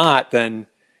 if you're not, then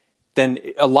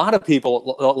a lot of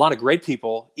people, a lot of great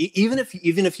people, even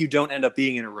if you don't end up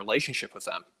being in a relationship with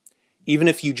them, even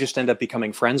if you just end up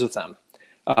becoming friends with them,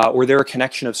 or they're a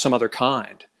connection of some other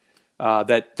kind,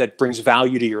 that brings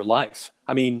value to your life.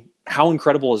 I mean, how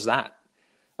incredible is that?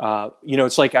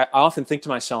 It's like I often think to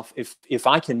myself, if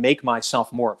I can make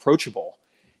myself more approachable,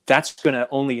 that's going to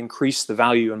only increase the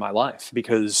value in my life,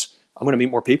 because I'm going to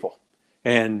meet more people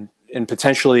and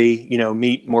potentially,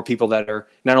 meet more people that are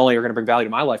not only are going to bring value to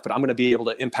my life, but I'm going to be able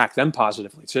to impact them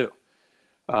positively too.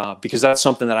 Because that's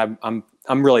something that I'm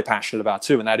really passionate about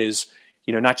too. And that is,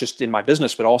 not just in my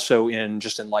business, but also in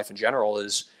life in general,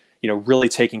 is, really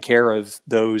taking care of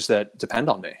those that depend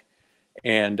on me.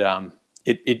 And,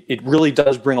 it really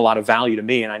does bring a lot of value to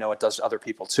me, and I know it does to other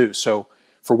people too. So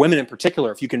for women in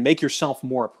particular, if you can make yourself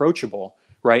more approachable,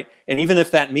 right? And even if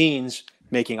that means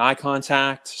making eye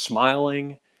contact,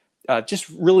 smiling, just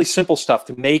really simple stuff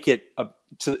to make it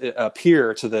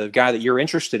appear to the guy that you're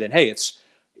interested in, hey,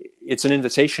 it's an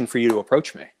invitation for you to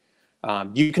approach me.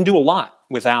 You can do a lot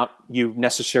without you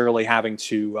necessarily having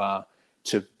to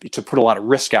put a lot of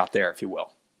risk out there, if you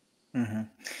will. Hmm.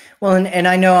 Well, and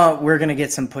I know we're going to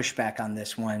get some pushback on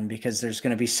this one because there's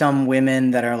going to be some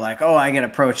women that are like, oh, I get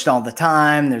approached all the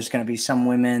time. There's going to be some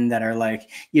women that are like,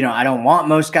 I don't want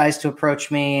most guys to approach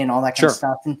me and all that kind of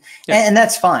Sure. stuff. Yeah. And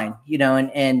that's fine,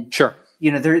 and Sure.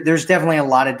 there's definitely a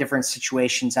lot of different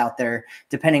situations out there,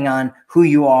 depending on who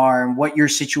you are and what your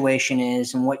situation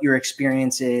is and what your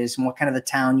experience is and what kind of a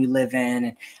town you live in.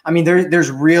 And I mean,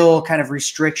 there's real kind of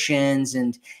restrictions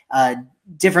and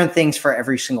different things for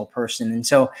every single person. And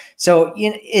so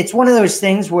it's one of those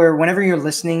things where whenever you're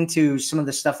listening to some of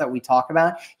the stuff that we talk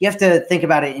about, you have to think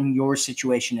about it in your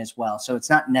situation as well. So it's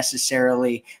not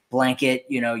necessarily blanket,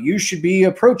 you should be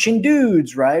approaching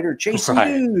dudes, right? Or chasing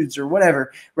Right. dudes or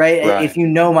whatever, right? Right. If you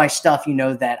know my stuff, you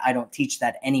know that I don't teach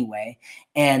that anyway,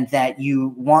 and that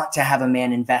you want to have a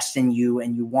man invest in you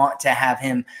and you want to have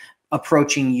him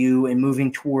approaching you and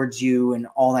moving towards you and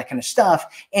all that kind of stuff.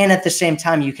 And at the same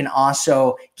time, you can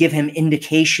also give him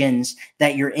indications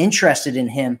that you're interested in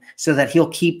him so that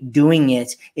he'll keep doing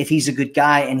it if he's a good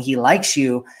guy and he likes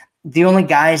you. The only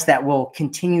guys that will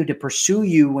continue to pursue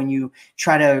you when you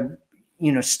try to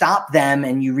stop them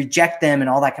and you reject them and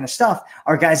all that kind of stuff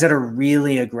are guys that are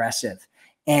really aggressive.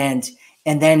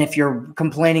 And then if you're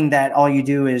complaining that all you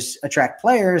do is attract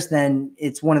players, then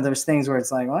it's one of those things where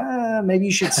it's like, well, maybe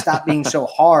you should stop being so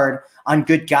hard on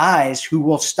good guys who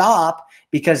will stop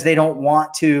because they don't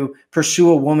want to pursue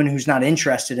a woman who's not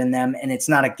interested in them, and it's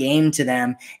not a game to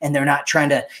them, and they're not trying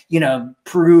to,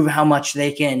 prove how much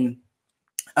they can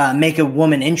make a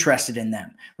woman interested in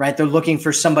them, right? They're looking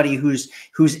for somebody who's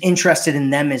interested in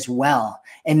them as well.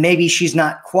 And maybe she's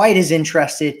not quite as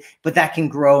interested, but that can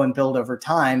grow and build over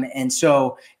time. And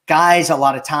so guys, a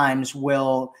lot of times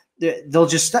they'll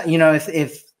just,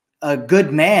 if a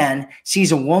good man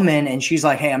sees a woman and she's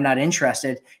like, hey, I'm not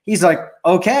interested, he's like,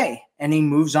 okay. And he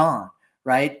moves on,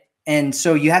 right? And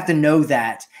so you have to know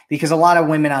that, because a lot of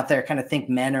women out there kind of think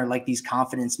men are like these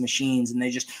confidence machines and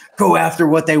they just go after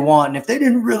what they want. And if they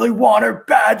didn't really want her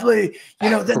badly,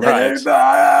 then Right. it's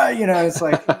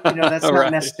like, that's not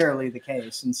Right. necessarily the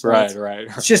case. And so Right.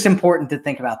 it's just important to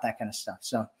think about that kind of stuff.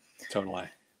 So, Totally.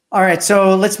 all right.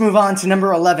 So let's move on to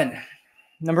number 11.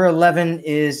 Number 11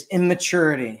 is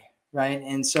immaturity, right?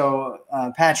 And so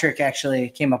Patrick actually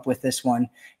came up with this one.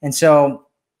 And so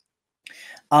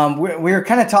we're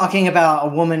kind of talking about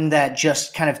a woman that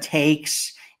just kind of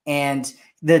takes, and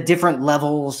the different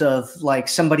levels of like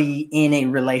somebody in a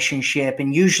relationship.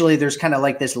 And usually there's kind of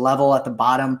like this level at the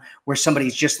bottom where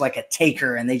somebody's just like a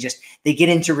taker, and they get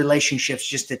into relationships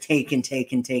just to take and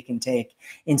take and take and take,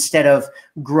 instead of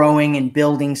growing and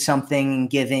building something and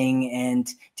giving and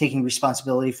taking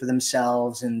responsibility for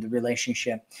themselves and the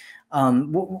relationship.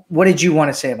 What did you want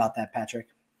to say about that, Patrick?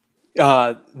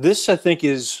 This, I think,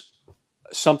 is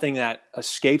something that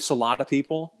escapes a lot of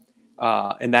people,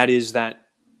 and that is that,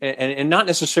 and not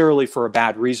necessarily for a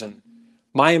bad reason.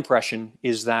 My impression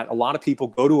is that a lot of people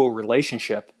go to a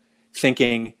relationship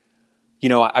thinking,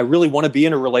 I really want to be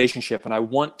in a relationship and I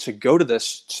want to go to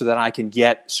this so that I can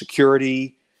get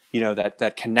security,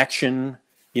 that connection,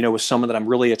 with someone that I'm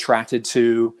really attracted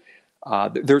to.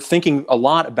 They're thinking a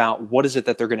lot about what is it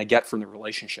that they're going to get from the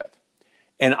relationship.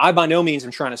 And I by no means am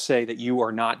trying to say that you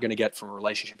are not going to get from a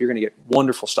relationship. You're going to get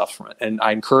wonderful stuff from it. And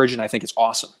I encourage it, and I think it's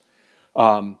awesome.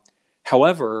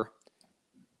 However,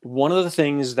 one of the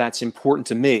things that's important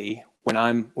to me when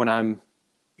I'm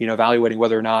evaluating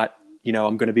whether or not,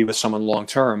 I'm going to be with someone long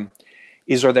term,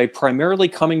 is, are they primarily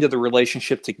coming to the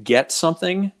relationship to get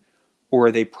something, or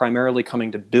are they primarily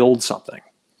coming to build something?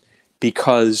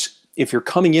 Because if you're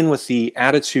coming in with the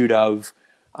attitude of,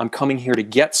 I'm coming here to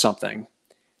get something,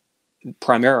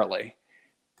 primarily,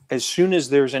 as soon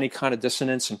as there's any kind of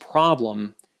dissonance and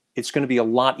problem, it's going to be a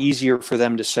lot easier for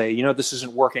them to say, this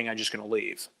isn't working, I'm just going to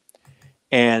leave.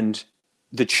 And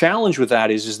the challenge with that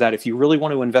is that if you really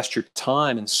want to invest your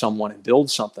time in someone and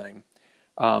build something,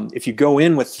 if you go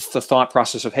in with the thought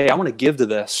process of, hey, I want to give to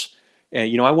this,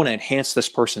 and I want to enhance this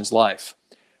person's life,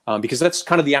 because that's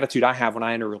kind of the attitude I have when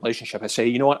I enter a relationship. I say,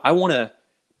 you know what, I want to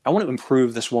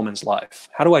improve this woman's life.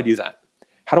 How do I do that?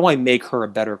 How do I make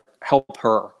her help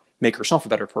her make herself a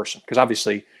better person? Because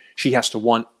obviously she has to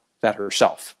want that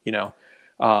herself,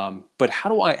 but how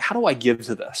do I give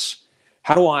to this?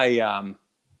 How do I,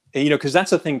 because that's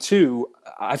the thing too.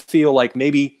 I feel like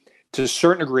maybe to a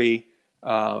certain degree,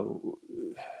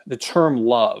 the term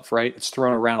love, right? It's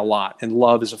thrown around a lot, and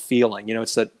love is a feeling,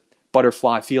 it's that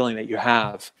butterfly feeling that you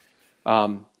have.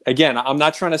 Again, I'm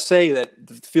not trying to say that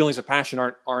the feelings of passion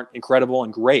aren't incredible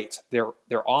and great.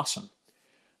 They're awesome.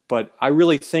 But I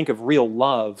really think of real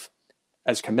love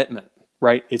as commitment,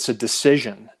 right? It's a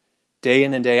decision day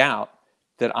in and day out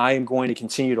that I am going to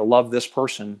continue to love this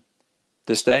person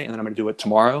this day, and then I'm going to do it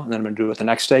tomorrow, and then I'm going to do it the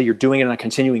next day. You're doing it on a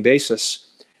continuing basis,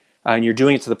 and you're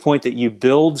doing it to the point that you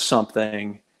build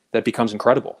something that becomes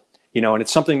incredible. And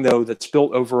it's something, though, that's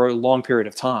built over a long period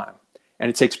of time, and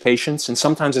it takes patience, and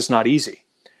sometimes it's not easy,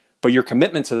 but your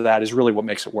commitment to that is really what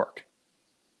makes it work.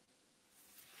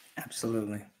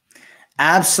 Absolutely.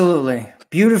 Absolutely.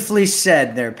 Beautifully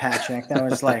said there, Patrick. That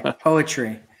was like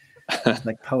poetry.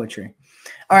 Like poetry.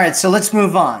 All right, so let's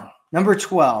move on. Number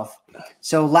 12.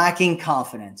 So lacking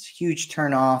confidence, huge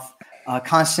turnoff.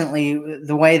 Constantly,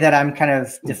 the way that I'm kind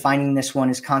of defining this one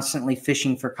is constantly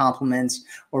fishing for compliments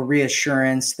or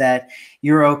reassurance that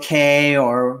you're okay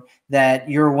or that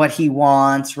you're what he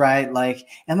wants, right? Like,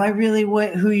 am I really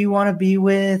who you want to be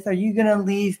with? Are you going to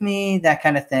leave me? That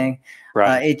kind of thing.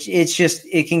 Right. It's just,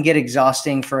 it can get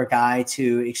exhausting for a guy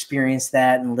to experience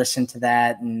that and listen to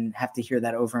that and have to hear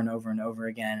that over and over and over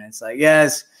again. And it's like,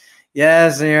 yes,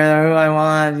 you're who I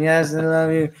want. Yes, I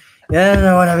love you. Yes,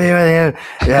 I want to be with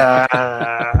you. Yeah.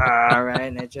 Right.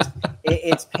 And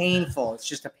it's painful. It's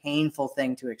just a painful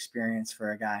thing to experience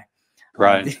for a guy.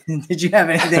 Right. Did you have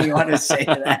anything you wanted to say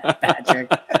to that,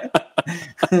 Patrick?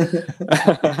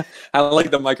 I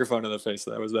like the microphone in the face.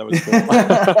 That was cool.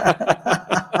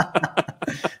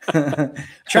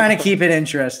 Trying to keep it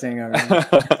interesting.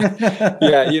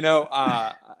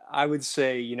 Yeah. I would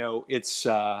say, it's,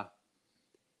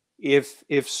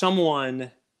 if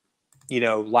someone,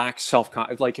 lacks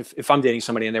self-confidence, like if I'm dating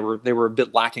somebody and they were a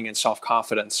bit lacking in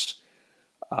self-confidence,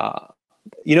 I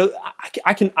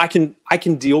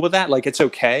can deal with that. Like, it's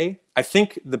okay. I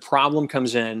think the problem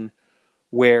comes in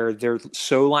where they're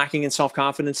so lacking in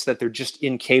self-confidence that they're just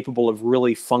incapable of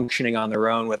really functioning on their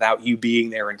own without you being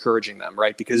there encouraging them,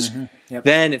 right? Because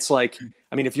then it's like,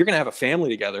 if you're going to have a family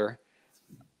together,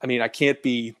 I can't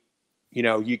be,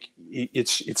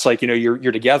 it's like,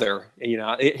 you're together,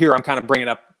 here I'm kind of bringing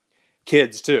up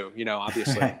kids too,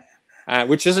 obviously,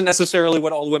 which isn't necessarily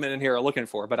what all women in here are looking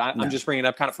for, but I'm just bringing it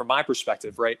up kind of from my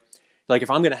perspective, right? Like, if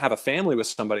I'm going to have a family with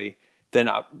somebody, then,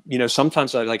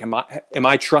 sometimes I like, am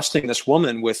I trusting this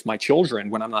woman with my children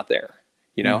when I'm not there,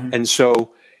 And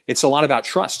so it's a lot about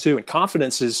trust too. And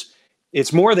confidence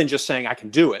it's more than just saying I can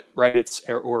do it, right? It's,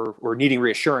 or needing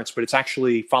reassurance, but it's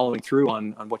actually following through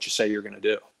on what you say you're going to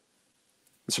do.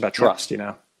 It's about trust,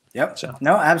 Yep. So.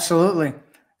 No, absolutely.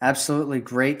 Absolutely.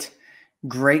 Great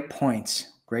points.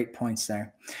 Great points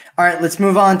there. All right, let's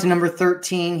move on to number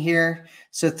 13 here.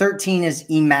 So 13 is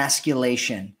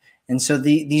emasculation. And so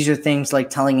these are things like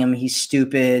telling him he's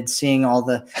stupid, seeing all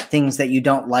the things that you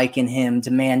don't like in him,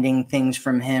 demanding things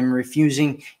from him,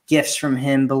 refusing gifts from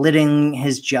him, belittling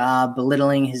his job,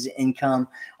 belittling his income,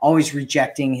 always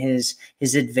rejecting his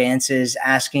advances,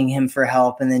 asking him for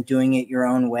help and then doing it your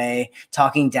own way,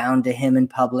 talking down to him in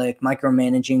public,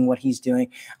 micromanaging what he's doing.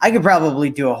 I could probably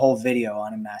do a whole video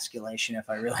on emasculation if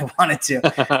I really wanted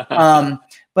to.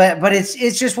 But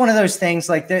it's just one of those things,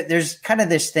 like there's kind of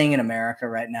this thing in America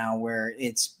right now where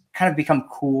it's kind of become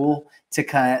cool to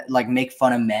kind of like make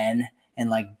fun of men and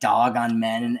like dog on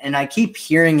men. And I keep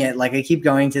hearing it. Like, I keep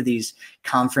going to these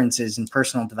conferences and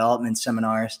personal development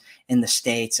seminars in the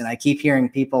States, and I keep hearing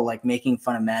people like making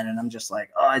fun of men. And I'm just like,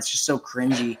 oh, it's just so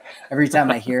cringy every time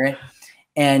I hear it.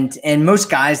 And most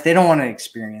guys, they don't want to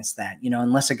experience that,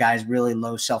 unless a guy's really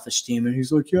low self-esteem and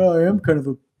he's like, yeah, I am kind of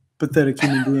a pathetic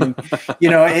human being,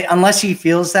 unless he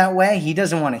feels that way, he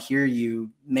doesn't want to hear you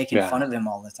making fun of him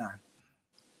all the time.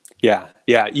 Yeah.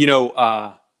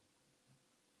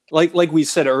 Like we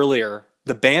said earlier,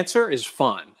 the banter is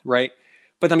fun, right?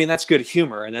 But that's good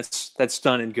humor, and that's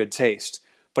done in good taste.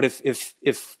 But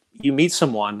if you meet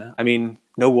someone,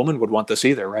 no woman would want this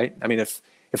either, right?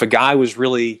 If a guy was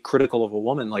really critical of a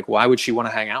woman, like, why would she want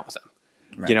to hang out with him?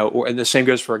 Right. And the same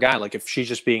goes for a guy. Like, if she's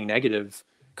just being negative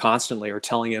constantly or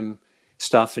telling him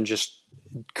stuff and just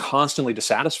constantly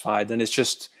dissatisfied, then it's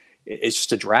just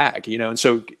a drag, And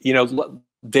so,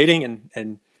 dating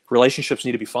and relationships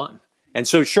need to be fun. And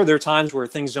so, sure, there are times where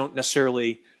things don't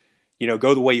necessarily,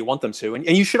 go the way you want them to. And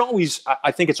you should always,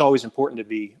 I think it's always important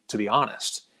to be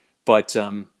honest. But,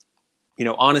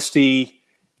 honesty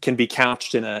can be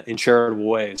couched in charitable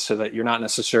ways so that you're not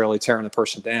necessarily tearing the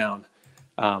person down,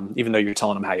 even though you're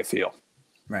telling them how you feel.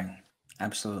 Right.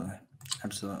 Absolutely.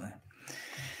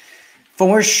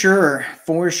 For sure.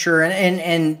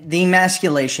 And the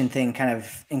emasculation thing kind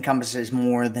of encompasses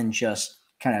more than just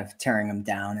kind of tearing them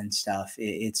down and stuff.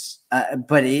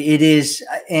 But it is,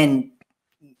 and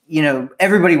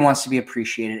everybody wants to be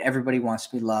appreciated. Everybody wants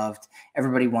to be loved.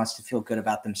 Everybody wants to feel good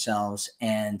about themselves.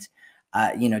 And,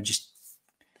 just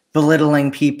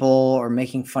belittling people or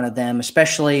making fun of them,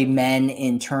 especially men,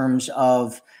 in terms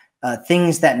of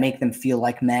things that make them feel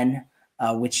like men,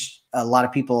 which a lot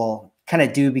of people kind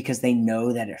of do because they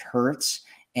know that it hurts,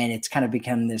 and it's kind of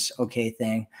become this okay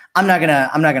thing. I'm not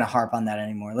gonna harp on that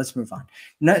anymore. Let's move on.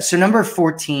 No, so number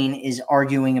 14 is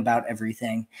arguing about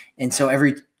everything, and so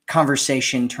every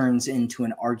conversation turns into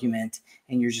an argument,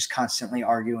 and you're just constantly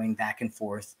arguing back and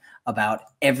forth about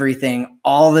everything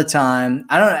all the time.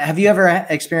 I don't know. Have you ever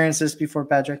experienced this before,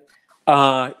 Patrick?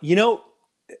 You know,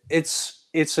 it's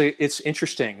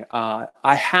interesting.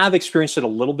 I have experienced it a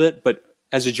little bit, but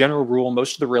as a general rule,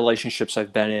 most of the relationships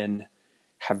I've been in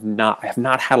have not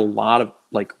had a lot of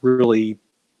like really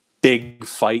big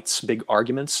fights, big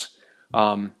arguments.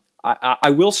 I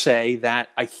will say that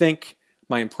I think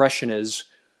my impression is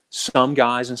some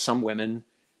guys and some women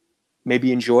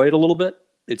maybe enjoy it a little bit.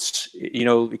 It's, you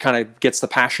know, it kind of gets the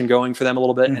passion going for them a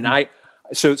little bit. Mm-hmm.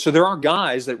 And so there are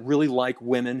guys that really like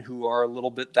women who are a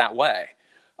little bit that way.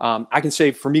 I can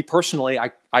say for me personally,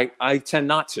 I tend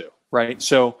not to, right?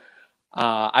 So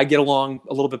I get along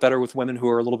a little bit better with women who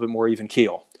are a little bit more even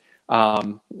keel.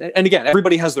 And again,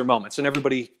 everybody has their moments, and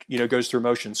everybody, you know, goes through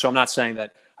emotions. So I'm not saying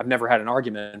that I've never had an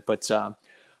argument, but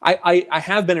I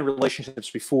have been in relationships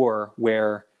before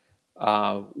where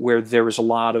there was a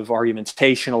lot of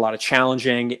argumentation, a lot of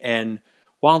challenging, and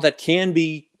while that can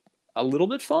be a little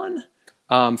bit fun,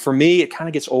 for me, it kind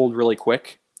of gets old really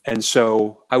quick. And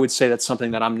so I would say that's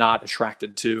something that I'm not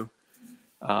attracted to.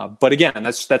 But again,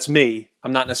 that's me.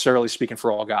 I'm not necessarily speaking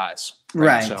for all guys.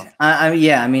 Right. So.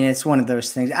 Yeah, I mean, it's one of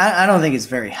those things. I don't think it's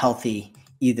very healthy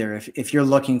either. If you're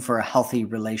looking for a healthy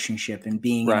relationship and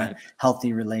being in a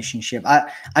healthy relationship.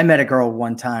 I met a girl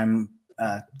one time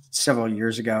several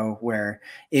years ago where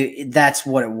that's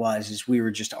what it was, is we were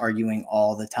just arguing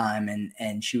all the time.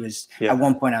 And she was, at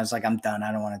one point I was like, I'm done.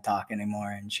 I don't want to talk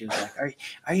anymore. And she was like,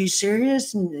 are you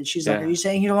serious? And she's like, are you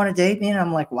saying you don't want to date me? And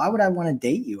I'm like, why would I want to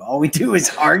date you? All we do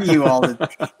is argue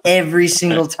every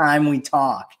single time we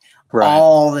talk,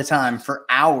 all the time for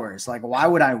hours. Like, why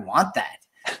would I want that?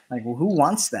 Like, well, who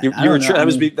wants that?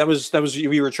 That was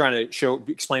you were trying to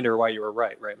explain to her why you were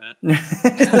right, Matt?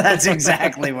 That's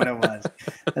exactly what it was.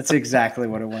 That's exactly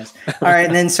what it was. All right,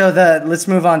 and then let's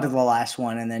move on to the last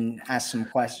one, and then ask some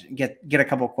questions. Get a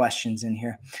couple questions in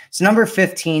here. So number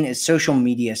 15 is social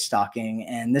media stalking,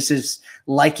 and this is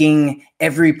liking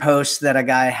every post that a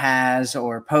guy has,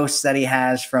 or posts that he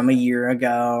has from a year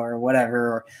ago, or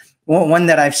whatever. Or one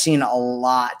that I've seen a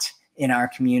lot in our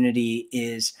community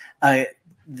is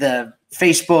the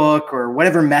Facebook or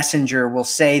whatever messenger will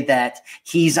say that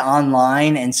he's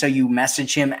online. And so you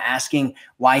message him asking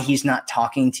why he's not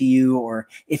talking to you, or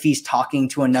if he's talking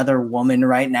to another woman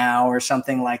right now or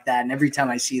something like that. And every time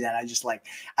I see that,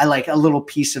 I like a little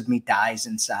piece of me dies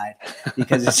inside,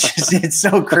 because it's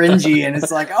so cringy. And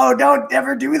it's like, oh, don't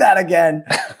ever do that again.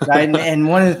 Right. And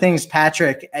one of the things,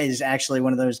 Patrick is actually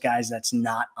one of those guys that's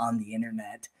not on the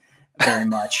internet very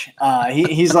much.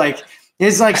 He's like,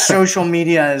 his like social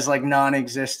media is like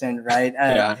non-existent, right?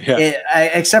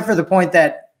 Except for the point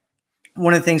that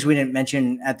one of the things we didn't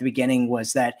mention at the beginning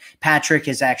was that Patrick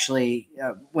is actually,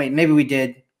 maybe we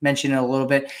did mention it a little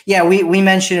bit. Yeah, we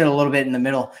mentioned it a little bit in the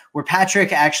middle, where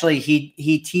Patrick actually,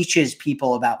 he teaches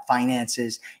people about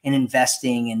finances and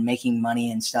investing and making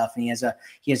money and stuff. And he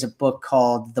has a book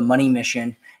called The Money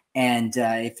Mission. And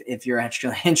if you're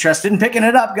actually interested in picking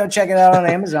it up, go check it out on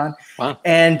Amazon. Wow.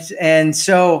 And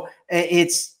so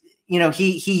it's, you know,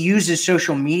 he uses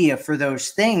social media for those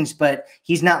things, but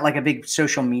he's not like a big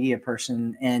social media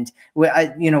person. And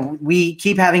we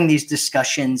keep having these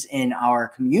discussions in our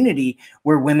community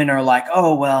where women are like,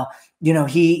 oh, well, you know,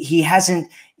 he hasn't,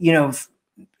 you know,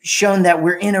 shown that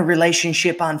we're in a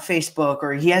relationship on Facebook,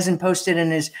 or he hasn't posted in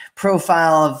his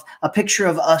profile of a picture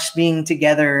of us being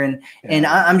together. And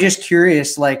I'm just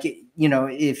curious, like, you know,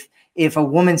 if a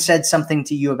woman said something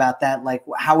to you about that, like,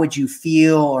 how would you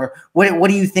feel, or what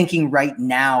are you thinking right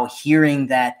now, hearing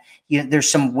that, you know, there's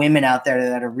some women out there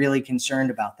that are really concerned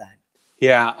about that?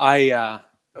 Yeah.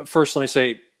 First, let me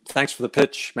say thanks for the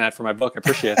pitch, Matt, for my book. I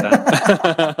appreciate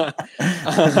that.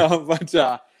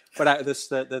 But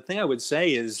the thing I would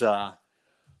say is,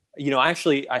 you know,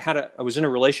 actually, I was in a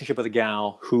relationship with a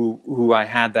gal who I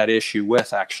had that issue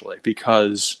with, actually,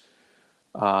 because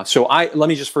let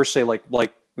me just first say, like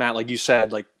Matt, like you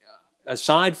said, like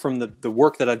aside from the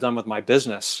work that I've done with my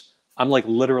business, I'm like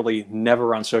literally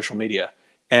never on social media.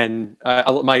 And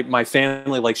my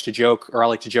family likes to joke, or I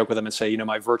like to joke with them and say, you know,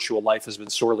 my virtual life has been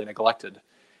sorely neglected.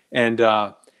 And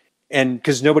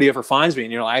because nobody ever finds me,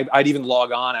 and, you know, I'd even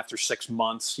log on after 6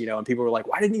 months, you know, and people were like,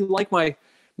 why didn't you like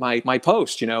my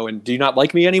post, you know, and do you not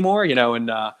like me anymore? You know,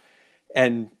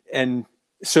 and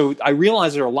so I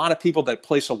realized there are a lot of people that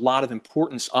place a lot of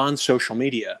importance on social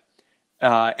media.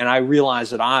 And I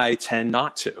realize that I tend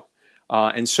not to.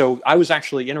 And so I was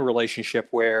actually in a relationship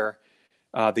where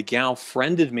the gal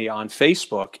friended me on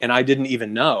Facebook, and I didn't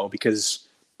even know because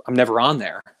I'm never on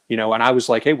there, you know. And I was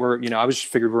like, hey, I was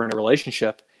figured we're in a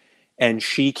relationship. And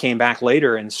she came back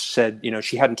later and said,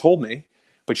 she hadn't told me,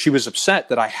 but she was upset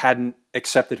that I hadn't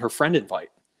accepted her friend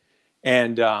invite.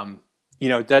 And,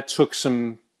 that took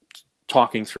some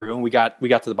talking through, and we got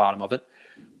to the bottom of it.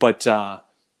 But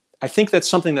I think that's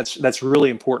something that's really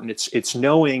important. It's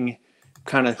knowing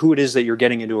kind of who it is that you're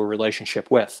getting into a relationship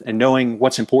with, and knowing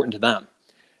what's important to them.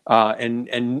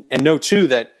 And know too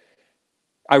that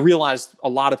I realized a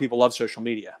lot of people love social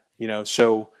media,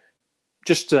 so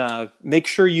just make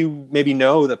sure you maybe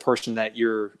know the person that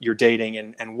you're dating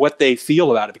and what they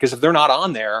feel about it. Because if they're not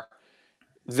on there,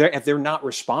 if they're not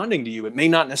responding to you, it may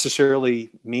not necessarily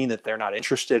mean that they're not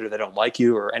interested or they don't like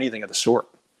you or anything of the sort.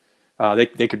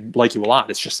 They could like you a lot.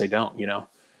 It's just they don't,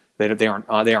 they aren't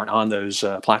on those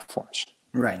platforms.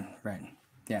 Right.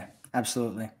 Yeah,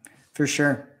 absolutely. For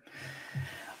sure.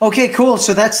 Okay, cool.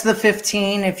 So that's the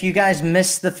 15. If you guys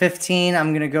missed the 15, I'm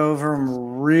going to go over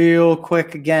them real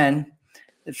quick again.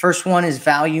 The first one is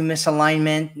value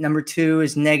misalignment. Number 2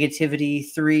 is negativity.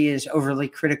 3 is overly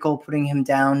critical, putting him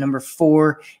down. Number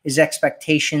 4 is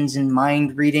expectations and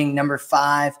mind reading. Number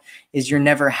 5 is you're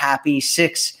never happy.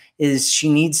 6 is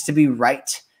she needs to be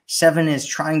right. 7 is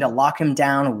trying to lock him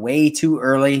down way too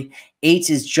early.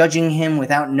 8 is judging him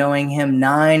without knowing him.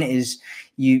 9 is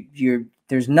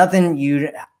there's nothing, you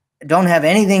don't have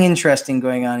anything interesting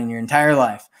going on in your entire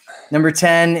life. Number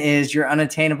 10 is you're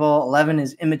unattainable. 11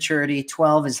 is immaturity.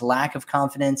 12 is lack of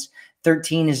confidence.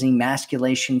 13 is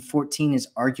emasculation. 14 is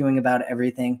arguing about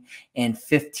everything. And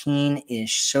 15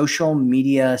 is social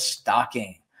media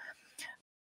stalking.